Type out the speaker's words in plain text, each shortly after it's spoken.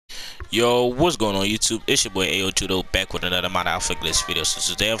Yo, what's going on YouTube? It's your boy AyoJudo back with another model outfit glitch video. So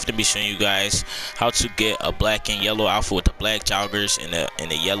today I'm going to be showing you guys how to get a black and yellow outfit with the black joggers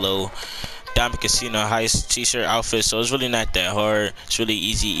and the yellow Diamond Casino Heist t-shirt outfit. So it's really not that hard. It's really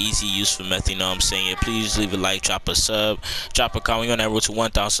easy useful method, you know what I'm saying? Please leave a like, drop a sub, drop a comment. We're on that road to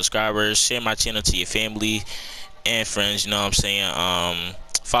 1,000 subscribers. Share my channel to your family and friends, you know what I'm saying?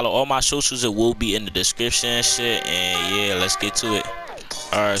 Follow all my socials, it will be in the description and shit. And yeah, let's get to it.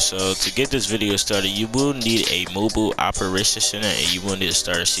 Alright, so to get this video started, you will need a mobile operation center and you will need to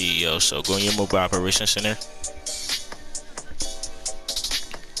start a CEO. So go in your mobile operation center.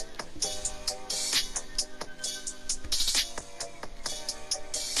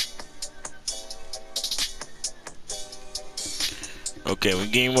 Okay, when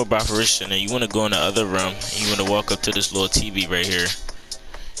you get your mobile operation center, you want to go in the other room and you want to walk up to this little TV right here.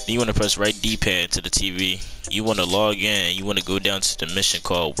 Then you want to press right D-pad to the TV. You want to log in and you want to go down to the mission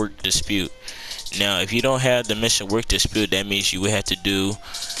called Work Dispute. Now, if you don't have the mission Work Dispute, that means you would have to do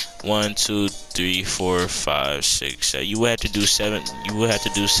 1, 2, 3, 4, 5, 6, 7. You would have to do 7. You would have to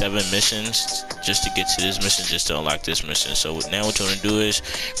do 7 missions just to get to this mission, just to unlock this mission. So now what you want to do is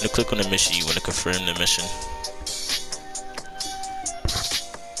you want to click on the mission. You want to confirm the mission.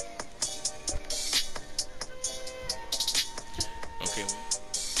 Okay.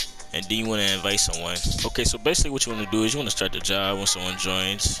 And then you want to invite someone. Okay, so basically what you want to do is you want to start the job when someone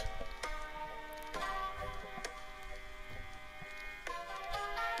joins.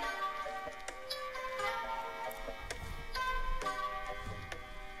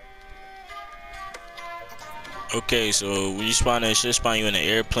 Okay, so when you spawn, it should spawn you in an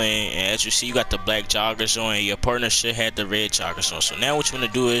airplane, and as you see, you got the black joggers on, and your partner should have the red joggers on. So now what you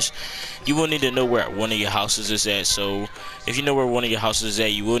want to do is, you will need to know where one of your houses is at. So if you know where one of your houses is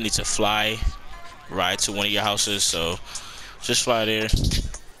at, you will need to fly right to one of your houses. So just fly there.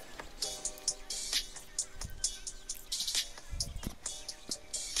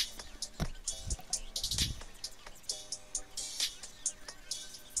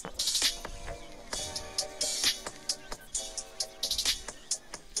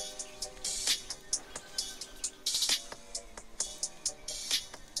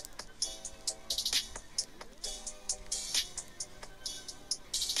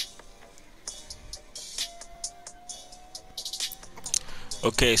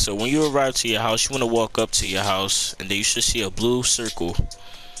 Okay, so when you arrive to your house, you want to walk up to your house, and then you should see a blue circle.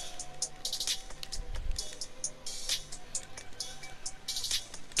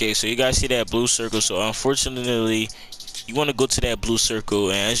 Okay, so you guys see that blue circle. So unfortunately, you want to go to that blue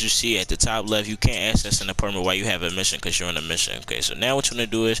circle, and as you see at the top left, you can't access an apartment while you have a mission because you're on a mission. Okay, so now what you want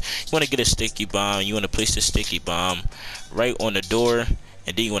to do is you want to get a sticky bomb. You want to place the sticky bomb right on the door,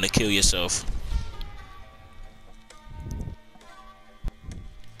 and then you want to kill yourself.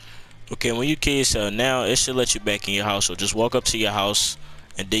 Okay, when you kill yourself, now it should let you back in your house. So just walk up to your house,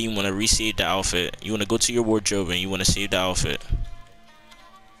 and then you want to resave the outfit. You want to go to your wardrobe and you want to save the outfit.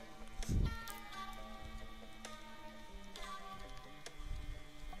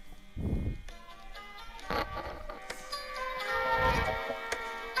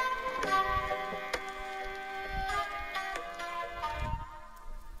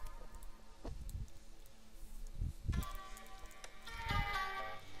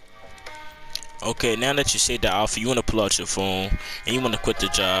 Okay, now that you saved the outfit, you want to pull out your phone and you want to quit the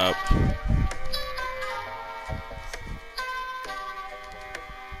job.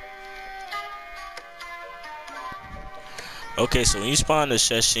 Okay, so when you spawn the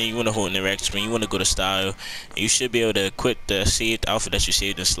session, you want to hold interact screen, you want to go to style, and you should be able to quit the saved outfit that you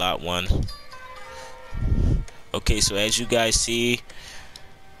saved in slot 1. Okay, so as you guys see,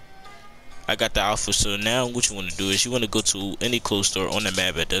 I got the outfit. So now what you want to do is you want to go to any clothes store on the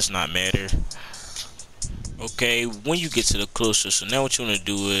map. It does not matter. Okay, when you get to the clothes store, so now what you want to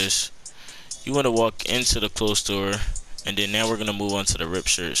do is you want to walk into the clothes store, and then now we're going to move on to the rip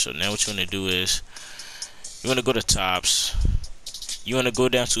shirt. So now what you want to do is you want to go to tops, you want to go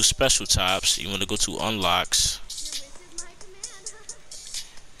down to special tops, you want to go to unlocks,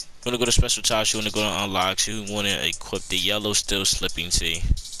 you want to go to special tops, you want to go to unlocks, you want to equip the yellow steel slipping tee.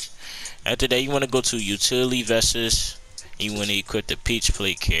 After that, you want to go to utility vests, and you want to equip the peach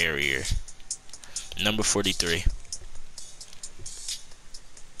plate carrier number 43.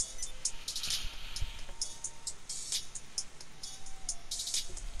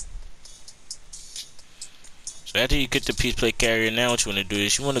 So after you get the peach plate carrier, now what you want to do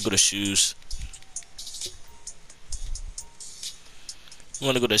is you want to go to shoes. You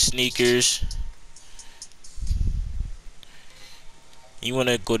want to go to sneakers. You want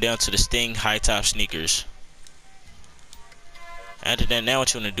to go down to the Sting high top sneakers. After that, now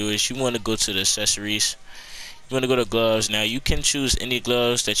what you want to do is you want to go to the accessories. You want to go to gloves. Now you can choose any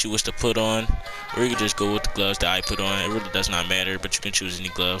gloves that you wish to put on, or you can just go with the gloves that I put on. It really does not matter, but you can choose any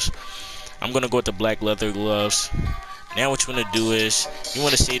gloves. I'm gonna go with the black leather gloves. Now what you want to do is you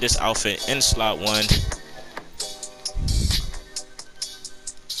want to see this outfit in slot 1.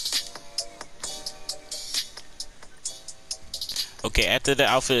 Okay, after the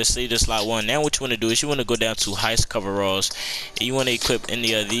outfit is saved in slot 1, now what you want to do is you want to go down to heist coveralls, and you want to equip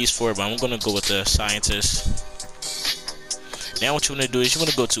any of these 4, but I'm gonna go with the scientist. Now what you want to do is you want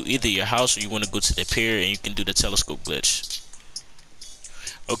to go to either your house or you want to go to the pier, and you can do the telescope glitch.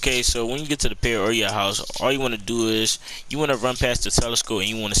 Okay, so when you get to the pier or your house, all you want to do is you want to run past the telescope and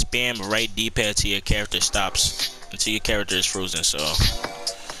you want to spam right D-pad till your character stops, until your character is frozen. So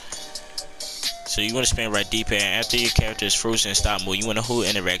you want to spam right D-pad. After your character is frozen in stop mode, you want to hold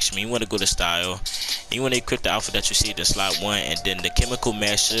interaction. You want to go to style, and you want to equip the outfit that you saved in slot 1, and then the chemical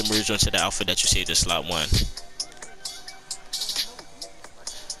mask should merge onto the outfit that you saved in slot 1.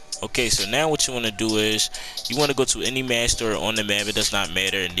 Okay, so now what you want to do is you want to go to any mask store on the map, it does not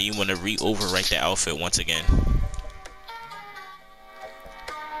matter, and then you want to re-overwrite the outfit once again.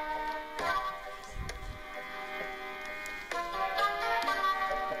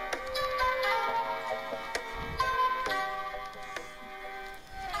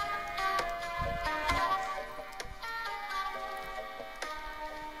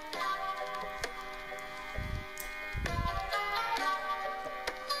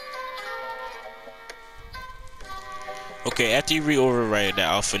 Okay, after you re-overwrite the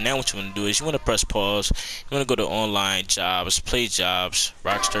outfit, now what you want to do is you want to press pause. You want to go to online jobs, play jobs,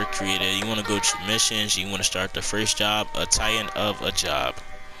 Rockstar created. You want to go to missions. You want to start the first job, a tie-in of a job.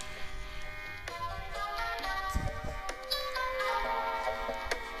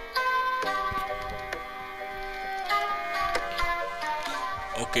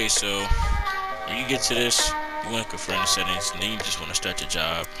 Okay, so when you get to this, you want to confirm the settings, and then you just want to start the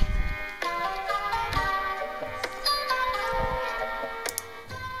job.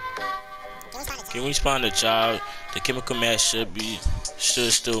 Okay, when you spawn the job, the chemical mask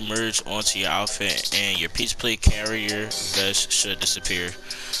should still merge onto your outfit, and your peach plate carrier vest should disappear.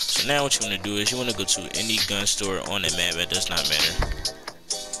 So now what you want to do is you want to go to any gun store on the map. It does not matter.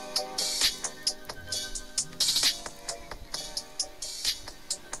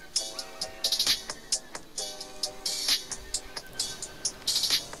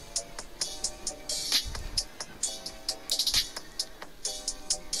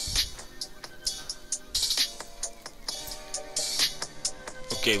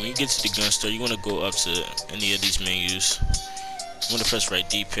 Okay, when you get to the gun store, you want to go up to any of these menus. You want to press right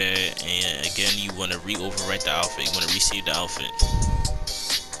D-pad, and again, you want to re-overwrite the outfit. You want to resave the outfit.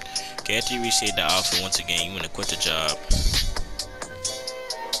 Okay, after you resave the outfit, once again, you want to quit the job.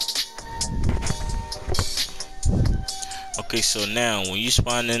 Okay, so now when you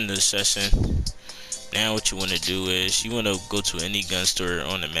spawn in the session, now what you want to do is you want to go to any gun store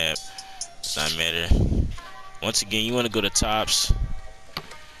on the map. Does not matter. Once again, you want to go to tops.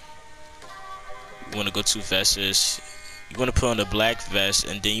 You want to go to vests. You want to put on the black vest,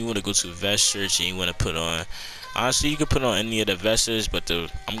 and then you want to go to vest search, and you want to put on, honestly, you can put on any of the vests, but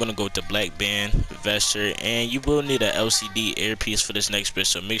I'm gonna go with the black band vest shirt. And you will need an LCD earpiece for this next bit,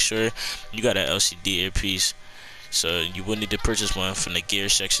 so make sure you got an LCD earpiece. So you will need to purchase one from the gear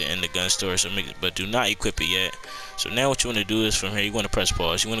section in the gun store. But do not equip it yet. So now what you want to do is from here you want to press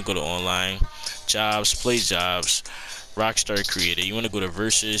pause. You want to go to online jobs, play jobs, Rockstar created. You want to go to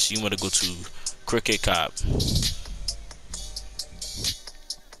versus. You want to go to Crooked Cop.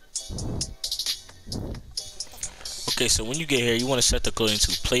 Okay, so when you get here, you want to set the clothing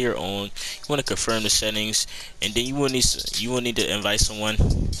to player owned. You want to confirm the settings, and then you will need to invite someone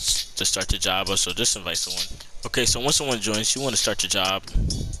to start the job. So just invite someone. Okay, so once someone joins, you want to start the job.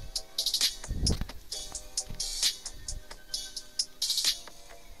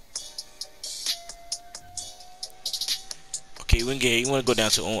 Okay, when you get here, you want to go down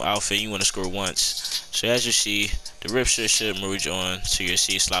to own outfit. You want to scroll once. So as you see, the rip shirt should merge on to your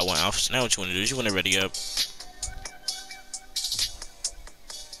C slot 1 outfit. So now what you want to do is you want to ready up.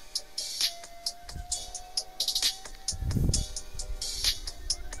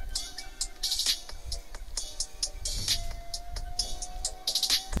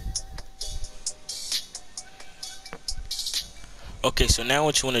 Okay, so now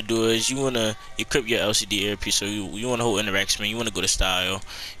what you want to do is you want to equip your LCD earpiece. So you want to hold interaction, you want to go to style,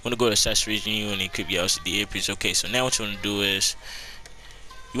 you want to go to accessories, and you want to equip your LCD earpiece. Okay, so now what you want to do is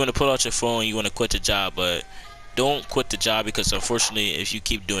you want to pull out your phone, you want to quit the job, but don't quit the job, because unfortunately if you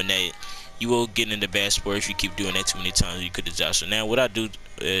keep doing that, you will get in the bad sport if you keep doing that too many times. You could adjust. So now what I do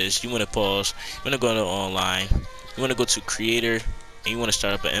is you want to pause. You want to go to online. You want to go to creator, and you want to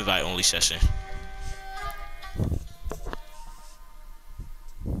start up an invite only session.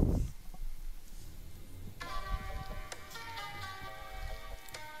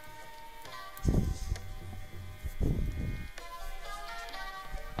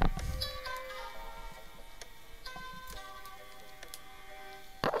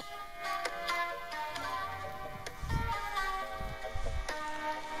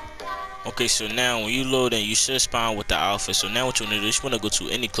 Okay, so now when you load in, you should spawn with the outfit. So now what you want to do is you want to go to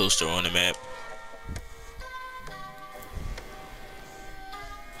any clothes store on the map.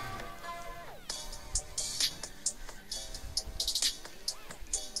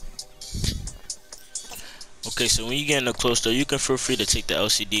 Okay, so when you get in the clothes store, you can feel free to take the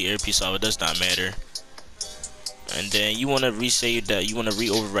LCD earpiece off. It does not matter. And then you want to resave that. You want to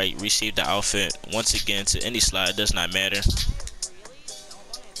re-overwrite, resave the outfit once again to any slot. It does not matter.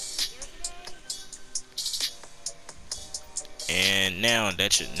 And now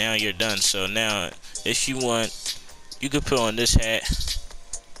now you're done. So now if you want, you could put on this hat.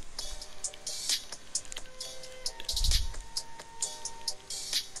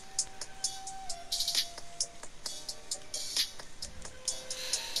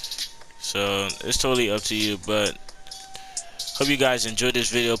 So it's totally up to you, but hope you guys enjoyed this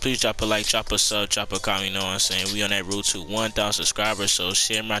video. Please drop a like, drop a sub, drop a comment. You know what I'm saying? We on that road to 1,000 subscribers. So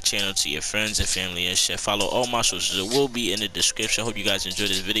share my channel to your friends and family and shit. Follow all my socials. It will be in the description. Hope you guys enjoyed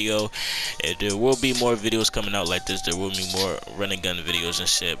this video. And there will be more videos coming out like this. There will be more running gun videos and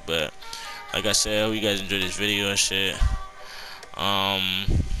shit. But like I said, I hope you guys enjoyed this video and shit.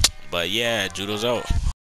 But yeah, Judo's out.